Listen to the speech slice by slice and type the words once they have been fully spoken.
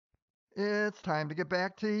It's time to get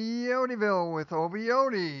back to Yodiville with Obi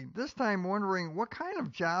Yodi. This time wondering what kind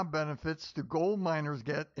of job benefits do gold miners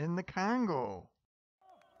get in the Congo?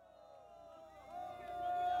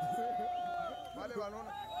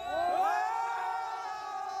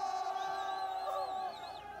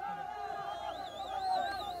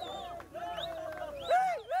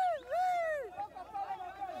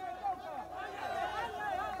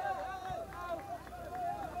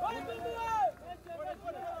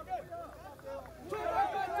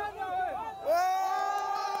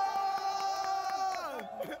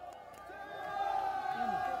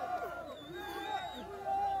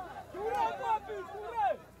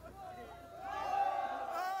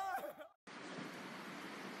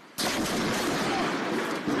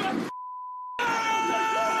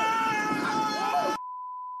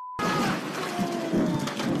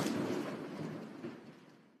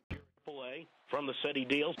 From the set he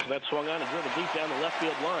deals. That swung on and driven deep down the left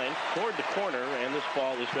field line toward the corner, and this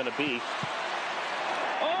ball is going to be...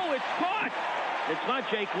 Oh, it's caught! It's not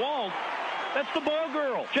Jake Wald. That's the ball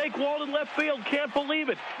girl. Jake Wald in left field, can't believe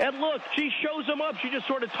it. And look, she shows him up. She just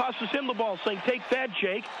sort of tosses him the ball, saying, "Take that,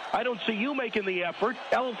 Jake. I don't see you making the effort."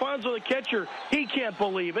 Alfonso, the catcher, he can't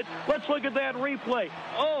believe it. Let's look at that replay.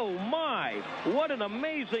 Oh, my. What an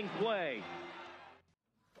amazing play.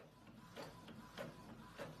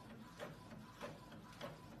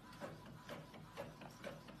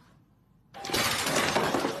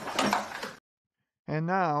 And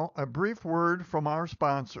now, a brief word from our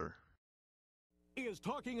sponsor. Is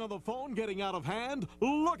talking on the phone getting out of hand?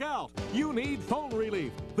 Look out! You need phone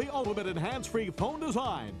relief. The ultimate in hands-free phone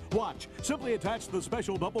design. Watch. Simply attach the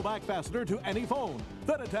special double back fastener to any phone.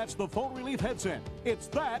 Then attach the phone relief headset. It's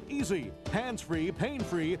that easy. Hands-free,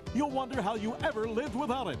 pain-free. You'll wonder how you ever lived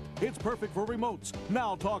without it. It's perfect for remotes.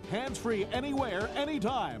 Now talk hands-free anywhere,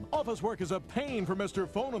 anytime. Office work is a pain for Mr.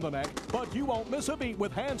 Phone in the Neck, but you won't miss a beat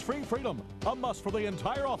with hands-free freedom. A must for the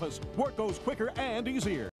entire office. Work goes quicker and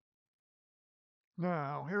easier.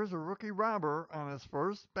 Now, here's a rookie robber on his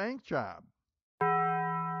first bank job.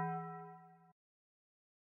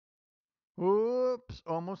 Oops,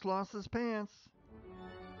 almost lost his pants.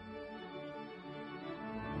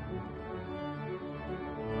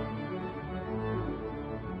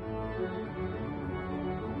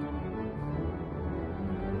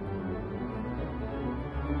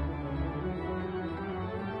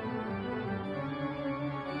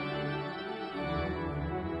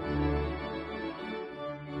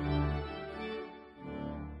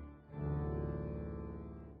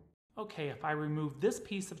 Okay, if I remove this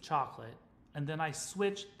piece of chocolate and then I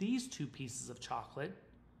switch these two pieces of chocolate,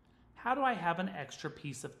 how do I have an extra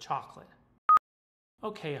piece of chocolate?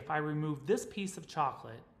 Okay, if I remove this piece of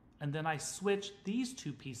chocolate and then I switch these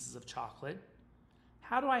two pieces of chocolate,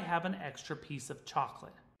 how do I have an extra piece of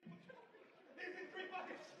chocolate?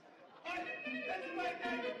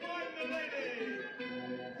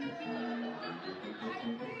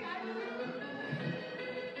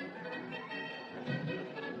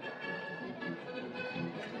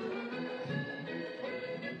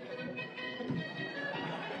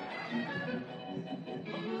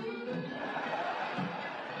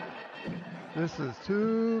 This is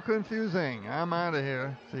too confusing. I'm out of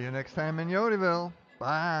here. See you next time in Yodiville.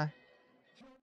 Bye.